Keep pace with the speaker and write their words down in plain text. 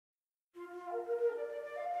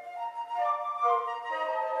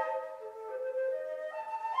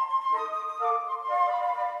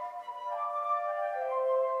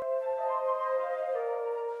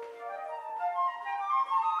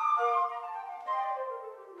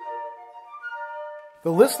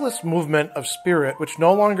The listless movement of spirit, which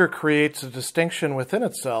no longer creates a distinction within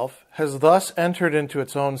itself, has thus entered into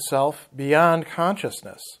its own self beyond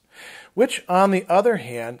consciousness, which, on the other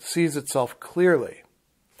hand, sees itself clearly.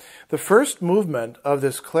 The first movement of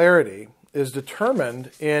this clarity is determined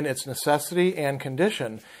in its necessity and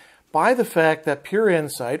condition by the fact that pure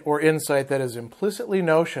insight, or insight that is implicitly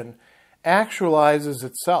notion, actualizes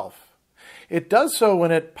itself. It does so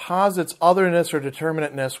when it posits otherness or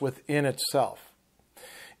determinateness within itself.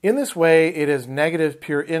 In this way, it is negative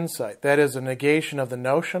pure insight, that is, a negation of the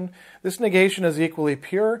notion. This negation is equally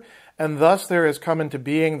pure, and thus there has come into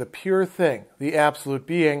being the pure thing, the absolute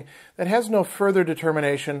being, that has no further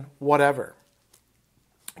determination whatever.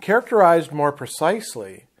 Characterized more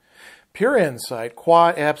precisely, pure insight,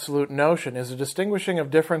 qua absolute notion, is a distinguishing of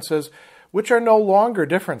differences which are no longer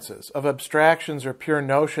differences, of abstractions or pure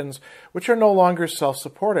notions which are no longer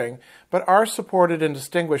self-supporting, but are supported and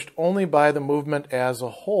distinguished only by the movement as a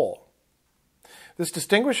whole. This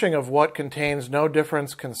distinguishing of what contains no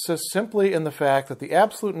difference consists simply in the fact that the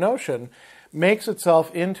absolute notion makes itself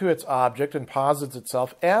into its object and posits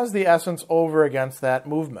itself as the essence over against that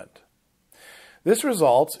movement. This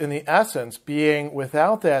results in the essence being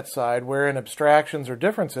without that side wherein abstractions or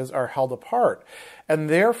differences are held apart, and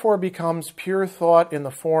therefore becomes pure thought in the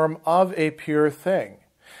form of a pure thing.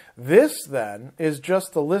 This, then, is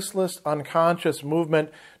just the listless, unconscious movement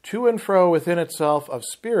to and fro within itself of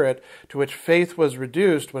spirit to which faith was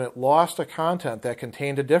reduced when it lost a content that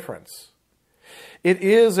contained a difference. It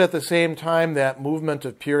is at the same time that movement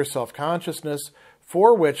of pure self-consciousness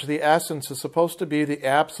for which the essence is supposed to be the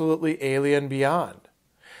absolutely alien beyond.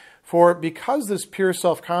 For because this pure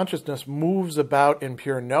self-consciousness moves about in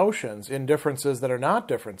pure notions, in differences that are not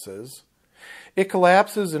differences, it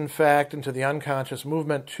collapses, in fact, into the unconscious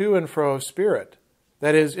movement to and fro of spirit,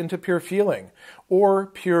 that is, into pure feeling, or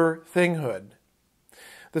pure thinghood.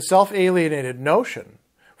 The self-alienated notion,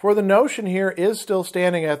 for the notion here is still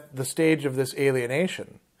standing at the stage of this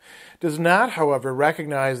alienation, does not, however,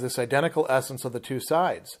 recognize this identical essence of the two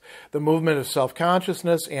sides. The movement of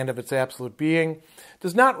self-consciousness and of its absolute being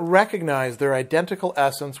does not recognize their identical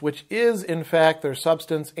essence, which is, in fact, their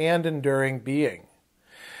substance and enduring being.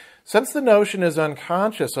 Since the notion is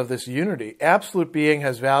unconscious of this unity, absolute being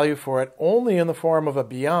has value for it only in the form of a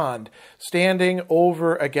beyond, standing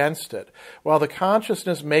over against it, while the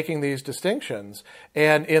consciousness making these distinctions,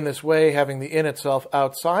 and in this way having the in itself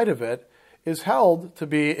outside of it, is held to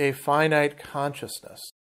be a finite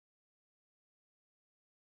consciousness.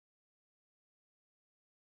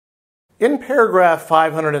 In paragraph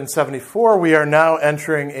 574, we are now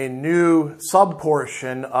entering a new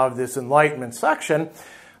subportion of this Enlightenment section.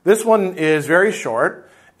 This one is very short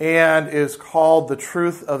and is called The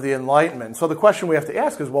Truth of the Enlightenment. So the question we have to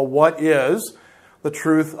ask is, well, what is the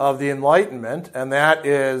truth of the Enlightenment? And that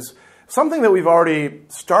is something that we've already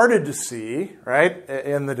started to see, right,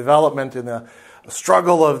 in the development, in the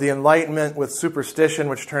struggle of the Enlightenment with superstition,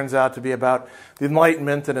 which turns out to be about the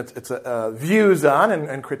Enlightenment and its views on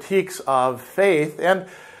and critiques of faith, and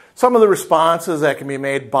some of the responses that can be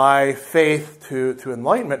made by faith to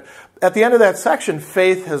Enlightenment. At the end of that section,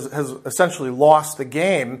 faith has essentially lost the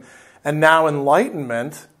game, and now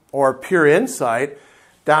Enlightenment, or pure insight,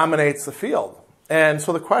 dominates the field. And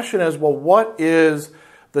so the question is, well, what is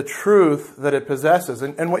the truth that it possesses?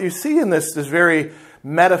 And what you see in this very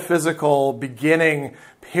metaphysical beginning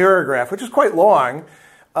paragraph, which is quite long,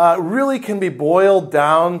 really can be boiled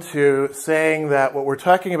down to saying that what we're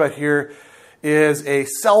talking about here is a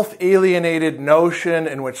self-alienated notion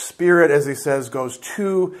in which spirit, as he says, goes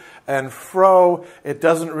to and fro. It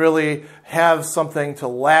doesn't really have something to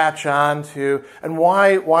latch on to. And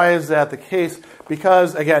why is that the case?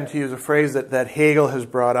 Because, again, to use a phrase that Hegel has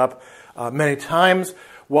brought up many times,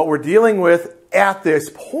 what we're dealing with at this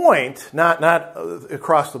point, not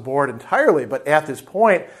across the board entirely, but at this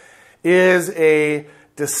point, is a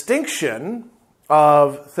distinction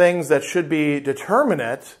of things that should be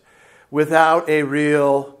determinate without a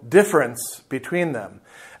real difference between them.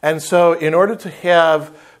 And so in order to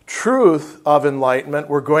have truth of enlightenment,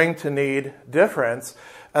 we're going to need difference,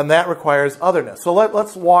 and that requires otherness. So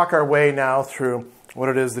let's walk our way now through what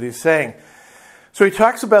it is that he's saying. So he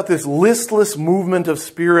talks about this listless movement of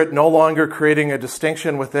spirit no longer creating a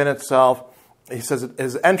distinction within itself. He says it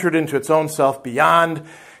has entered into its own self beyond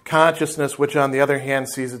consciousness, which on the other hand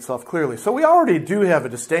sees itself clearly. So we already do have a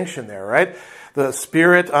distinction there, right? The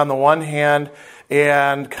spirit on the one hand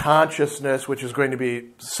and consciousness, which is going to be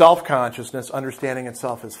self-consciousness, understanding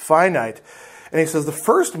itself as finite. And he says the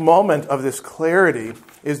first moment of this clarity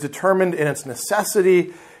is determined in its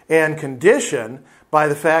necessity and condition by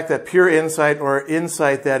the fact that pure insight, or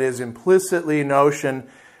insight that is implicitly notion,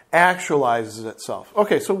 actualizes itself.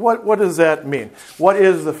 Okay, so what does that mean? What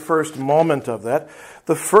is the first moment of that?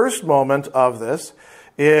 The first moment of this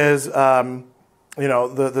is, the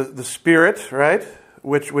spirit, right,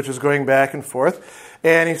 which is going back and forth.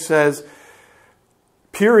 And he says,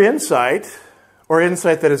 pure insight, or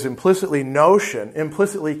insight that is implicitly notion,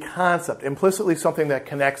 implicitly concept, implicitly something that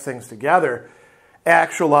connects things together,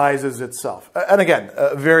 actualizes itself. And again,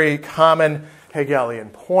 a very common Hegelian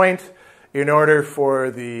point. In order for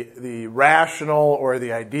the rational or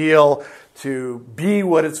the ideal to be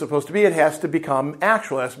what it's supposed to be, it has to become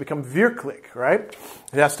actual. It has to become wirklich, right?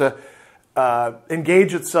 It has to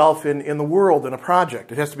engage itself in the world, in a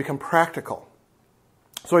project. It has to become practical.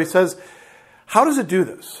 So he says, how does it do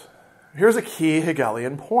this? Here's a key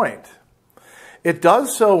Hegelian point. It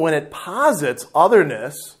does so when it posits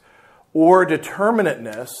otherness or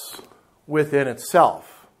determinateness within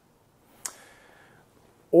itself.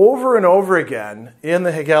 Over and over again in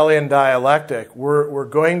the Hegelian dialectic, we're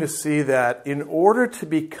going to see that in order to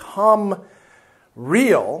become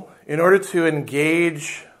real, in order to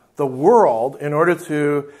engage the world, in order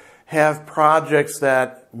to have projects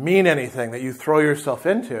that mean anything, that you throw yourself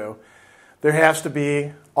into, there has to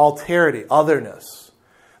be alterity, otherness.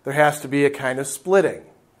 There has to be a kind of splitting.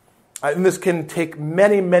 And this can take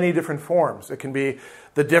many, many different forms. It can be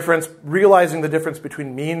the difference, realizing the difference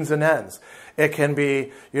between means and ends. It can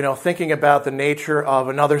be, thinking about the nature of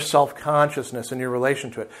another self-consciousness in your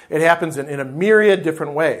relation to it. It happens in a myriad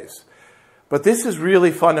different ways. But this is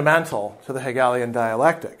really fundamental to the Hegelian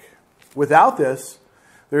dialectic. Without this,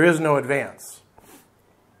 there is no advance.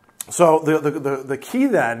 So the key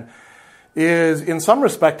then is, in some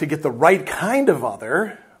respect, to get the right kind of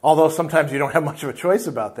other, although sometimes you don't have much of a choice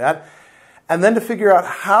about that, and then to figure out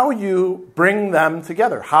how you bring them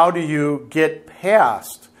together. How do you get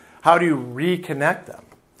past? How do you reconnect them?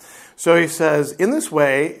 So he says, in this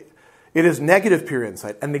way, it is negative pure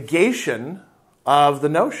insight, a negation of the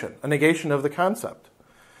notion, a negation of the concept.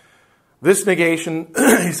 This negation,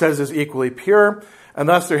 he says, is equally pure, and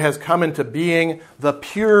thus there has come into being the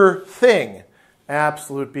pure thing,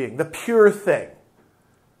 absolute being, the pure thing.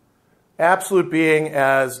 Absolute being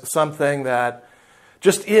as something that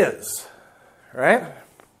just is, right?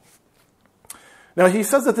 Now, he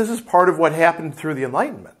says that this is part of what happened through the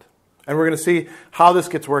Enlightenment. And we're going to see how this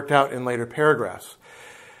gets worked out in later paragraphs.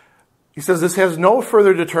 He says this has no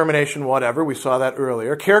further determination whatever. We saw that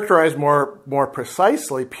earlier. Characterized more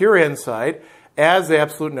precisely, pure insight as the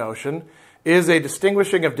absolute notion is a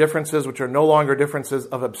distinguishing of differences which are no longer differences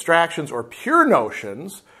of abstractions or pure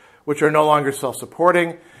notions, which are no longer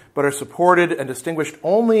self-supporting, but are supported and distinguished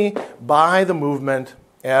only by the movement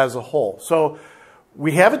as a whole. So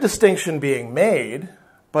we have a distinction being made,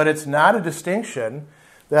 but it's not a distinction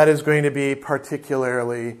that is going to be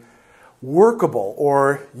particularly workable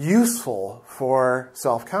or useful for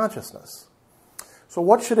self-consciousness. So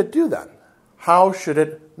what should it do then? How should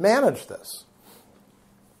it manage this?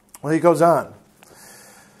 Well, he goes on.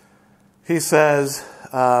 He says,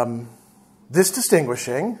 this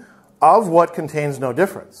distinguishing of what contains no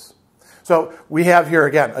difference. So we have here,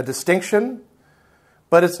 again, a distinction,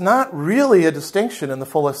 but it's not really a distinction in the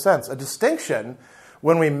fullest sense. A distinction,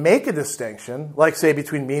 when we make a distinction, like, say,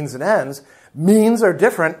 between means and ends, means are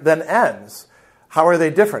different than ends. How are they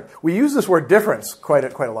different? We use this word difference quite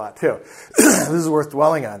a lot, too. This is worth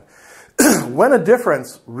dwelling on. When a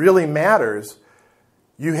difference really matters,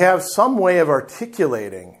 you have some way of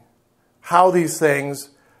articulating how these things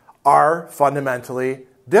are fundamentally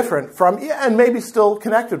different from, and maybe still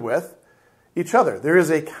connected with, each other. There is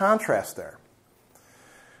a contrast there.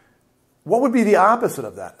 What would be the opposite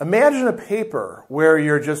of that? Imagine a paper where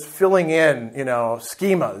you're just filling in,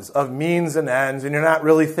 schemas of means and ends, and you're not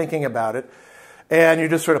really thinking about it, and you're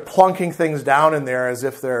just sort of plunking things down in there as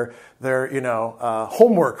if they're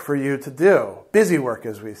homework for you to do, busy work,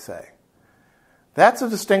 as we say. That's a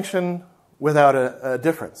distinction without a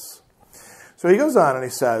difference. So he goes on and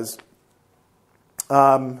he says,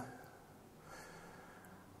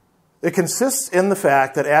 it consists in the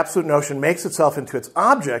fact that absolute notion makes itself into its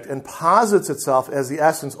object and posits itself as the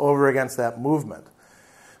essence over against that movement.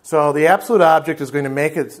 So the absolute object is going to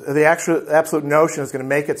make it, the absolute notion is going to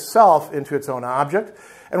make itself into its own object.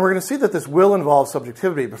 And we're going to see that this will involve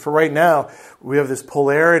subjectivity. But for right now, we have this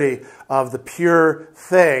polarity of the pure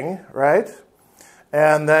thing, right?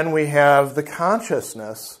 And then we have the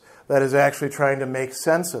consciousness that is actually trying to make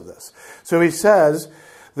sense of this. So he says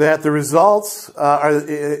that the results are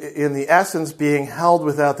in the essence being held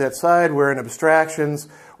without that side, wherein abstractions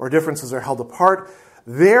or differences are held apart,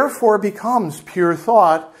 therefore becomes pure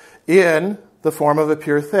thought in the form of a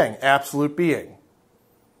pure thing, absolute being.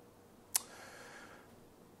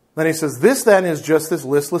 Then he says, this then is just this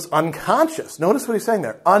listless unconscious. Notice what he's saying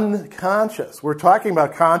there, unconscious. We're talking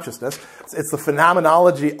about consciousness. It's the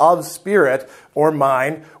phenomenology of spirit or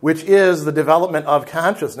mind, which is the development of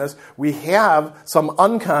consciousness. We have some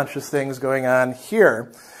unconscious things going on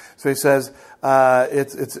here. So he says,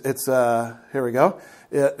 here we go.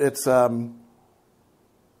 It's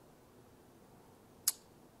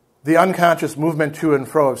the unconscious movement to and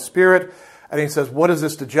fro of spirit. And he says, what does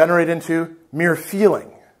this degenerate into? Mere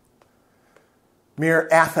feeling. Mere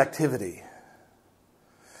affectivity.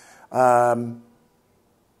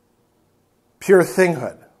 Pure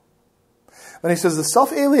thinghood. Then he says the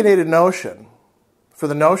self-alienated notion, for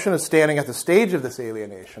the notion of standing at the stage of this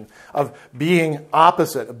alienation, of being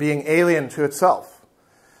opposite, of being alien to itself,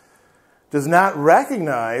 does not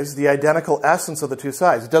recognize the identical essence of the two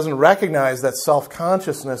sides. It doesn't recognize that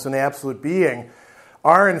self-consciousness and absolute being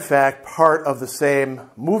are in fact part of the same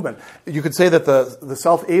movement. You could say that the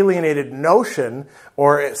self-alienated notion,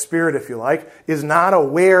 or spirit if you like, is not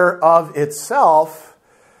aware of itself.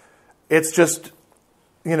 It's just,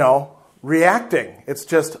 reacting. It's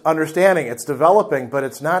just understanding. It's developing, but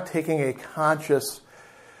it's not taking a conscious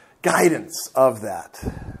guidance of that.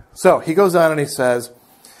 So he goes on and he says,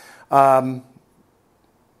 the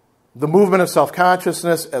movement of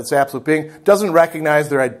self-consciousness as absolute being doesn't recognize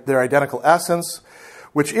their identical essence,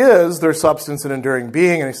 which is their substance and enduring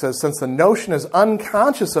being. And he says, since the notion is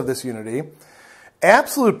unconscious of this unity,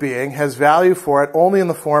 absolute being has value for it only in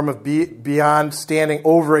the form of beyond standing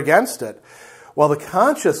over against it. While the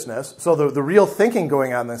consciousness, so the real thinking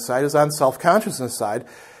going on this side is on self-consciousness side.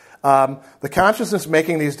 The consciousness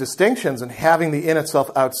making these distinctions and having the in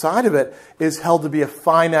itself outside of it is held to be a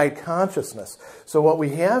finite consciousness. So what we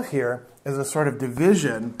have here is a sort of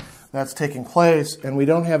division that's taking place, and we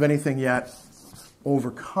don't have anything yet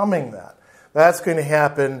overcoming that. That's going to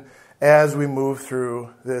happen as we move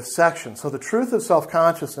through this section. So the truth of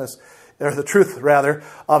self-consciousness, or the truth, rather,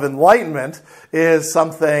 of enlightenment is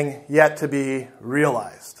something yet to be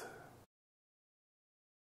realized.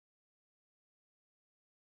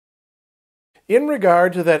 In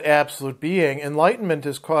regard to that absolute being, enlightenment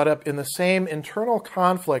is caught up in the same internal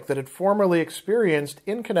conflict that it formerly experienced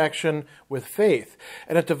in connection with faith,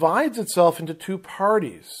 and it divides itself into two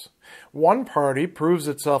parties. One party proves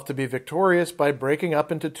itself to be victorious by breaking up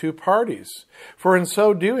into two parties, for in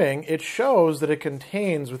so doing it shows that it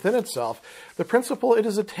contains within itself the principle it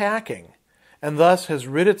is attacking, and thus has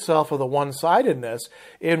rid itself of the one-sidedness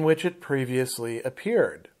in which it previously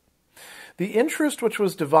appeared. The interest which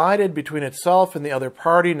was divided between itself and the other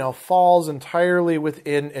party now falls entirely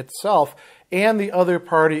within itself, and the other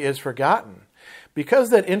party is forgotten, because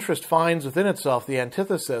that interest finds within itself the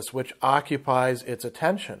antithesis which occupies its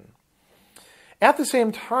attention. At the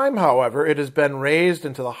same time, however, it has been raised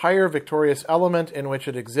into the higher victorious element in which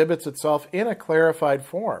it exhibits itself in a clarified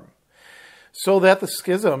form, so that the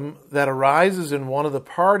schism that arises in one of the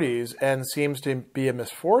parties and seems to be a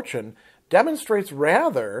misfortune demonstrates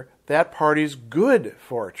rather that party's good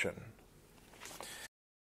fortune.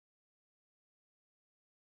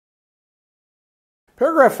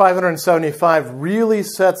 Paragraph 575 really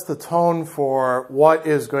sets the tone for what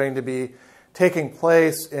is going to be taking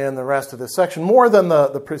place in the rest of this section, more than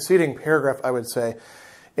the preceding paragraph, I would say,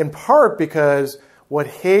 in part because what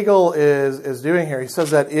Hegel is doing here, he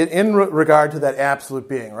says that in regard to that absolute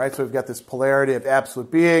being, right? So we've got this polarity of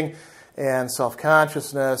absolute being and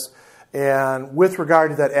self-consciousness, and with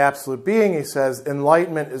regard to that absolute being, he says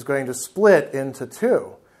enlightenment is going to split into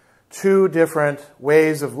two different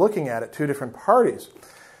ways of looking at it, two different parties.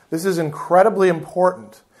 This is incredibly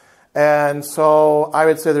important. And so I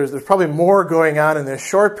would say there's probably more going on in this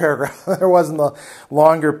short paragraph than there was in the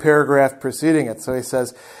longer paragraph preceding it. So he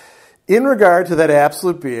says, in regard to that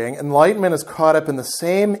absolute being, enlightenment is caught up in the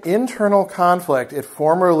same internal conflict it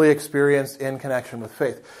formerly experienced in connection with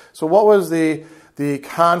faith. So what was the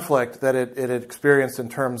conflict that it had experienced in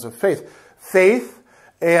terms of faith? Faith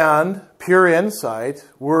and pure insight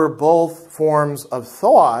were both forms of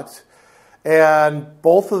thought, and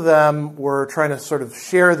both of them were trying to sort of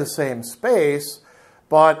share the same space,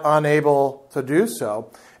 but unable to do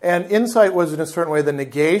so. And insight was, in a certain way, the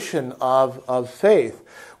negation of faith,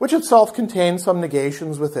 which itself contained some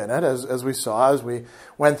negations within it, as we saw as we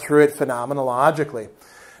went through it phenomenologically.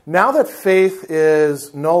 Now that faith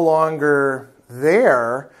is no longer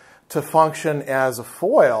there to function as a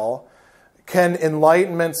foil, can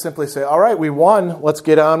enlightenment simply say, all right, we won, let's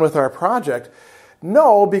get on with our project?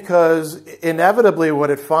 No, because inevitably what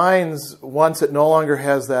it finds once it no longer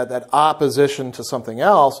has that opposition to something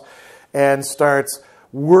else and starts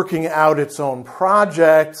working out its own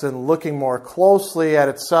projects and looking more closely at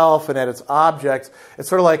itself and at its objects. It's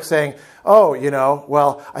sort of like saying, oh,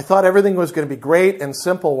 well, I thought everything was going to be great and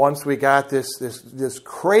simple once we got this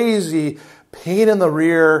crazy pain in the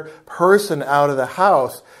rear person out of the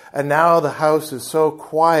house, and now the house is so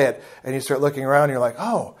quiet, and you start looking around and you're like,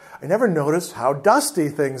 oh, I never noticed how dusty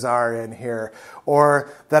things are in here,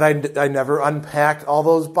 or that I never unpacked all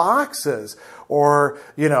those boxes, or,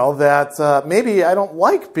 that maybe I don't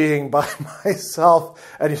like being by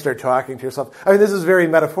myself, and you start talking to yourself. I mean, this is very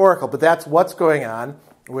metaphorical, but that's what's going on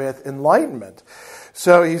with enlightenment.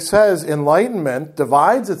 So he says enlightenment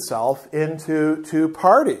divides itself into two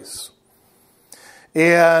parties.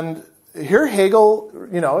 And here Hegel,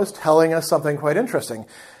 is telling us something quite interesting.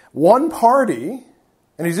 One party,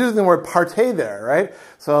 and he's using the word parte there, right?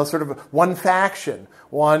 So sort of one faction,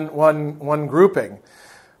 one grouping,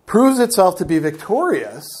 proves itself to be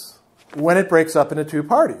victorious when it breaks up into two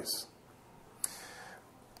parties.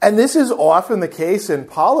 And this is often the case in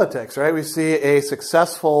politics, right? We see a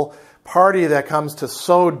successful party that comes to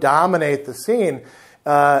so dominate the scene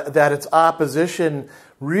that its opposition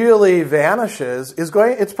really vanishes.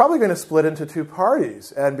 It's probably going to split into two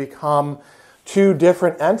parties and become two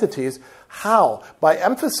different entities. How? By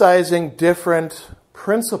emphasizing different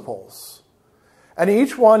principles. And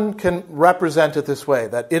each one can represent it this way,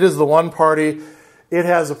 that it is the one party, it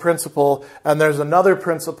has a principle, and there's another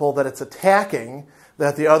principle that it's attacking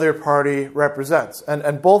that the other party represents.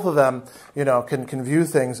 And both of them, can view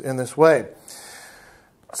things in this way.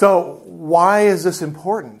 So why is this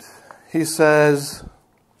important? He says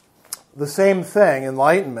the same thing,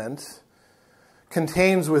 enlightenment,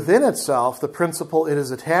 contains within itself the principle it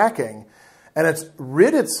is attacking, and it's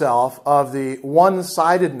rid itself of the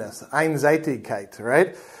one-sidedness, Einseitigkeit,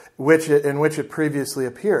 right, in which it previously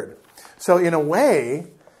appeared. So in a way,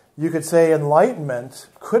 you could say enlightenment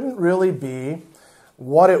couldn't really be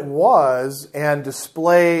what it was and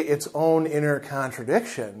display its own inner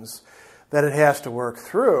contradictions that it has to work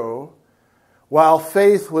through, while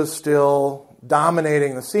faith was still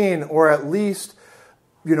dominating the scene, or at least,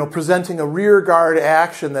 presenting a rearguard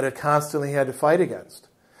action that it constantly had to fight against.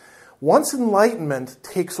 Once enlightenment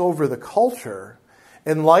takes over the culture,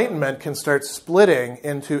 enlightenment can start splitting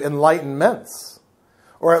into enlightenments,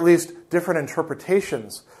 or at least different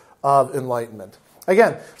interpretations of enlightenment.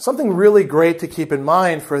 Again, something really great to keep in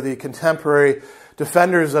mind for the contemporary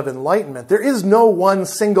defenders of enlightenment. There is no one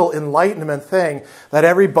single enlightenment thing that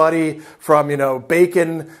everybody from,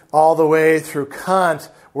 Bacon all the way through Kant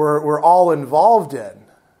were all involved in.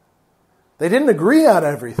 They didn't agree on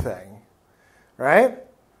everything, right?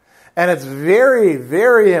 And it's very,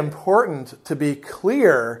 very important to be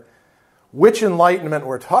clear which enlightenment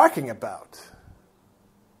we're talking about.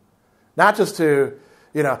 Not just to,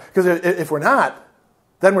 because if we're not,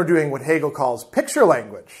 then we're doing what Hegel calls picture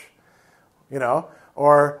language,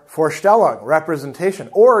 or Vorstellung, representation,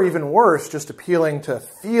 or even worse, just appealing to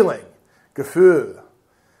feeling, Gefühl.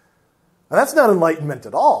 Now that's not enlightenment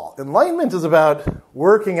at all. Enlightenment is about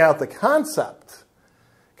working out the concept,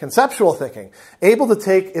 conceptual thinking, able to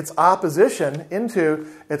take its opposition into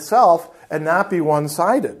itself and not be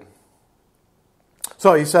one-sided.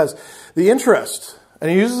 So he says, the interest,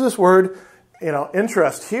 and he uses this word,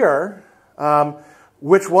 interest here,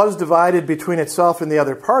 which was divided between itself and the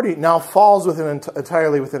other party, now falls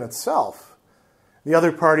entirely within itself. The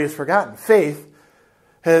other party is forgotten. Faith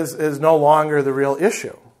is no longer the real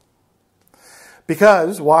issue.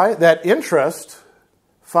 Because, why? That interest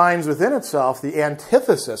finds within itself the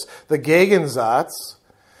antithesis, the Gegensatz,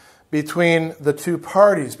 between the two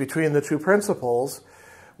parties, between the two principles,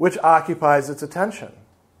 which occupies its attention.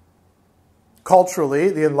 Culturally,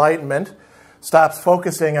 the Enlightenment stops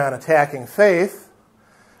focusing on attacking faith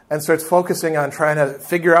and starts focusing on trying to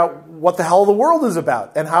figure out what the hell the world is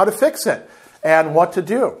about and how to fix it and what to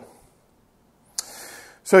do.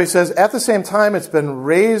 So he says, at the same time, it's been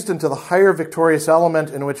raised into the higher victorious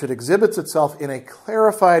element in which it exhibits itself in a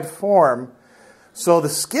clarified form. So the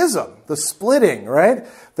schism, the splitting, right,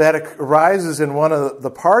 that arises in one of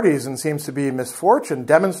the parties and seems to be misfortune,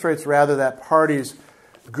 demonstrates rather that party's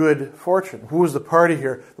good fortune. Who is the party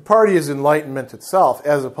here? The party is enlightenment itself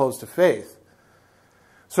as opposed to faith.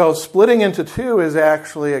 So splitting into two is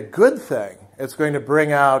actually a good thing. It's going to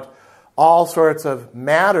bring out all sorts of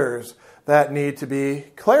matters that need to be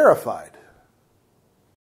clarified.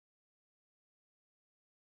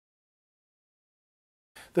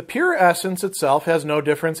 The pure essence itself has no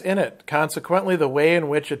difference in it. Consequently, the way in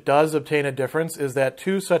which it does obtain a difference is that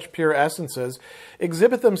two such pure essences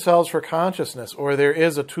exhibit themselves for consciousness, or there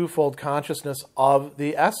is a twofold consciousness of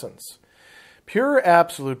the essence. Pure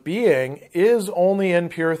absolute being is only in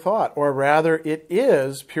pure thought, or rather, it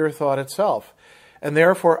is pure thought itself, and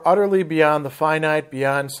therefore utterly beyond the finite,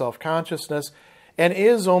 beyond self-consciousness, and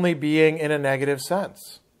is only being in a negative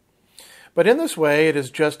sense. But in this way, it is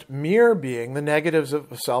just mere being, the negatives of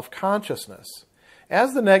self-consciousness.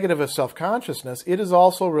 As the negative of self-consciousness, it is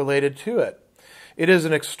also related to it. It is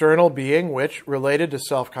an external being which, related to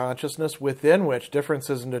self-consciousness, within which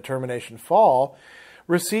differences in determination fall,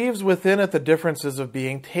 receives within it the differences of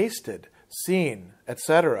being tasted, seen,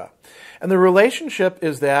 etc. And the relationship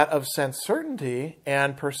is that of sense certainty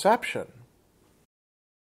and perception.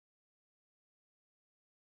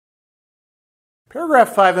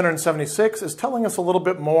 Paragraph 576 is telling us a little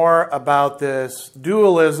bit more about this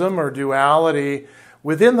dualism or duality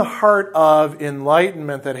within the heart of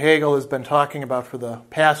enlightenment that Hegel has been talking about for the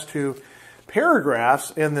past two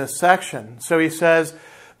paragraphs in this section. So he says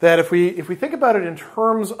that if we think about it in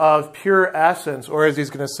terms of pure essence, or as he's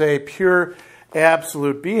going to say, pure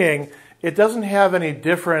absolute being, it doesn't have any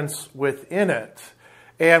difference within it.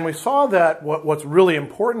 And we saw that what's really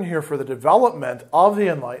important here for the development of the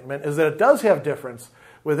Enlightenment is that it does have difference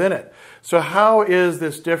within it. So how is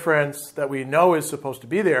this difference that we know is supposed to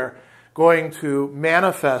be there going to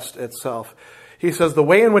manifest itself? He says the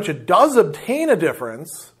way in which it does obtain a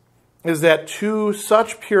difference is that two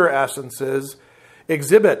such pure essences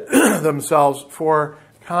exhibit themselves for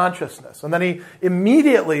consciousness. And then he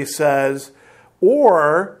immediately says,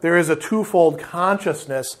 or there is a twofold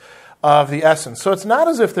consciousness of the essence. So it's not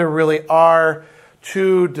as if there really are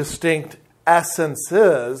two distinct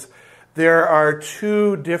essences. There are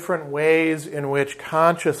two different ways in which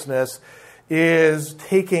consciousness is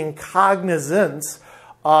taking cognizance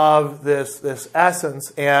of this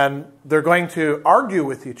essence, and they're going to argue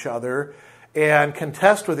with each other and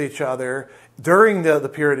contest with each other during the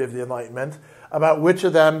period of the Enlightenment about which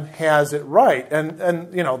of them has it right.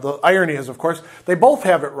 And you know, the irony is, of course, they both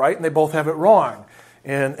have it right and they both have it wrong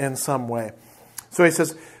in some way. So he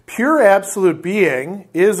says, pure absolute being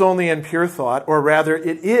is only in pure thought, or rather,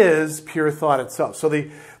 it is pure thought itself. So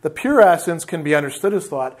the pure essence can be understood as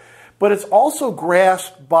thought, but it's also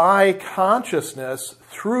grasped by consciousness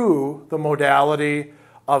through the modality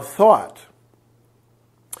of thought.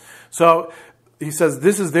 So he says,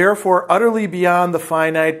 this is therefore utterly beyond the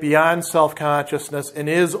finite, beyond self-consciousness, and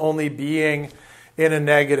is only being in a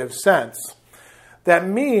negative sense. That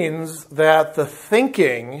means that the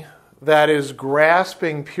thinking that is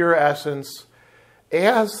grasping pure essence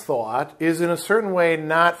as thought is in a certain way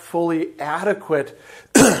not fully adequate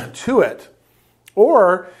to it.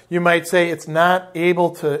 Or you might say it's not able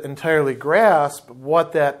to entirely grasp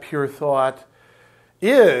what that pure thought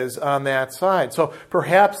is on that side. So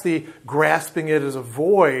perhaps the grasping it as a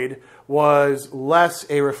void was less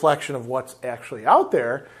a reflection of what's actually out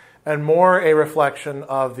there and more a reflection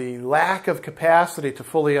of the lack of capacity to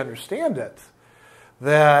fully understand it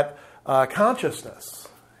that consciousness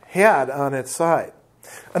had on its side.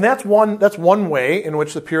 And that's one way in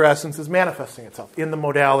which the pure essence is manifesting itself, in the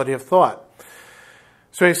modality of thought.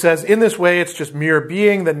 So he says, in this way, it's just mere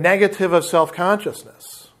being, the negative of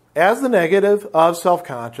self-consciousness. As the negative of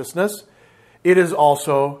self-consciousness, it is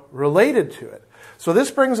also related to it. So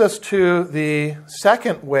this brings us to the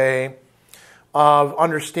second way of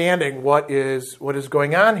understanding what is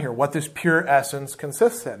going on here, what this pure essence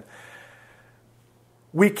consists in.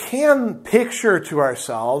 We can picture to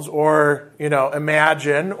ourselves, or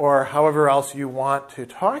imagine, or however else you want to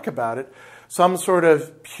talk about it, some sort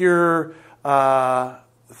of pure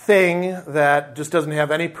thing that just doesn't have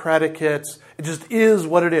any predicates. It just is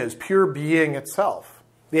what it is, pure being itself,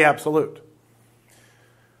 the absolute.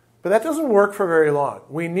 But that doesn't work for very long.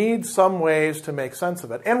 We need some ways to make sense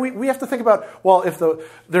of it. And we have to think about, well, if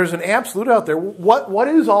there's an absolute out there, what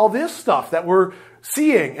is all this stuff that we're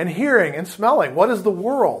seeing and hearing and smelling? What is the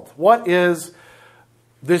world? What is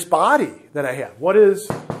this body that I have? What is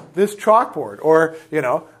this chalkboard? Or,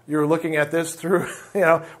 you're looking at this through,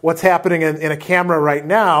 what's happening in a camera right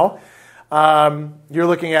now. You're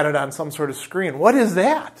looking at it on some sort of screen. What is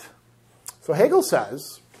that? So Hegel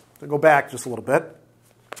says, to go back just a little bit,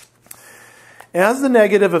 as the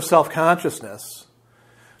negative of self-consciousness,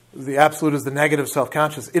 the absolute is the negative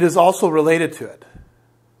self-conscious, it is also related to it.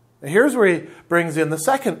 And here's where he brings in the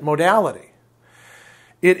second modality.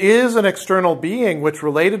 It is an external being which,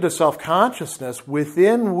 related to self-consciousness,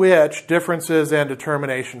 within which differences and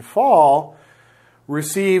determination fall,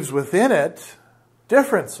 receives within it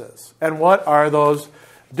differences. And what are those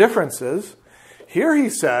differences? Here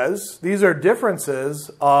he says these are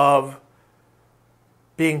differences of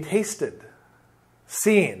being tasted,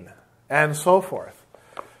 seen, and so forth.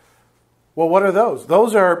 Well, what are those?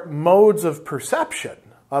 Those are modes of perception,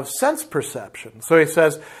 of sense perception. So he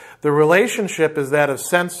says the relationship is that of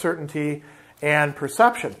sense certainty and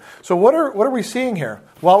perception. So what are we seeing here?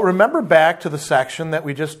 Well, remember back to the section that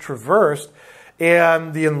we just traversed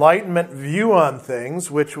and the Enlightenment view on things,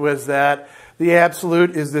 which was that the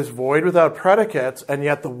absolute is this void without predicates, and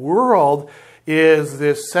yet the world is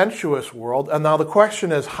this sensuous world. And now the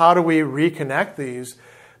question is, how do we reconnect these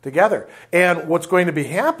together? And what's going to be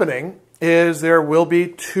happening is there will be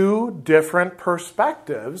two different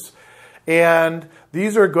perspectives, and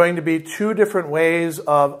these are going to be two different ways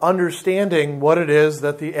of understanding what it is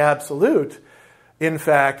that the absolute, in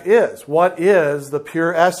fact, is. What is the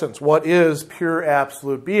pure essence? What is pure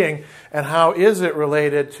absolute being? And how is it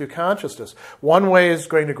related to consciousness? One way is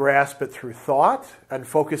going to grasp it through thought and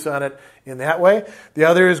focus on it in that way. The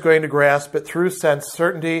other is going to grasp it through sense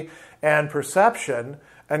certainty and perception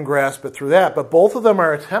and grasp it through that. But both of them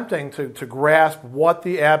are attempting to grasp what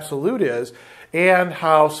the absolute is and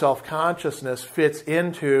how self-consciousness fits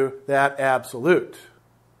into that absolute.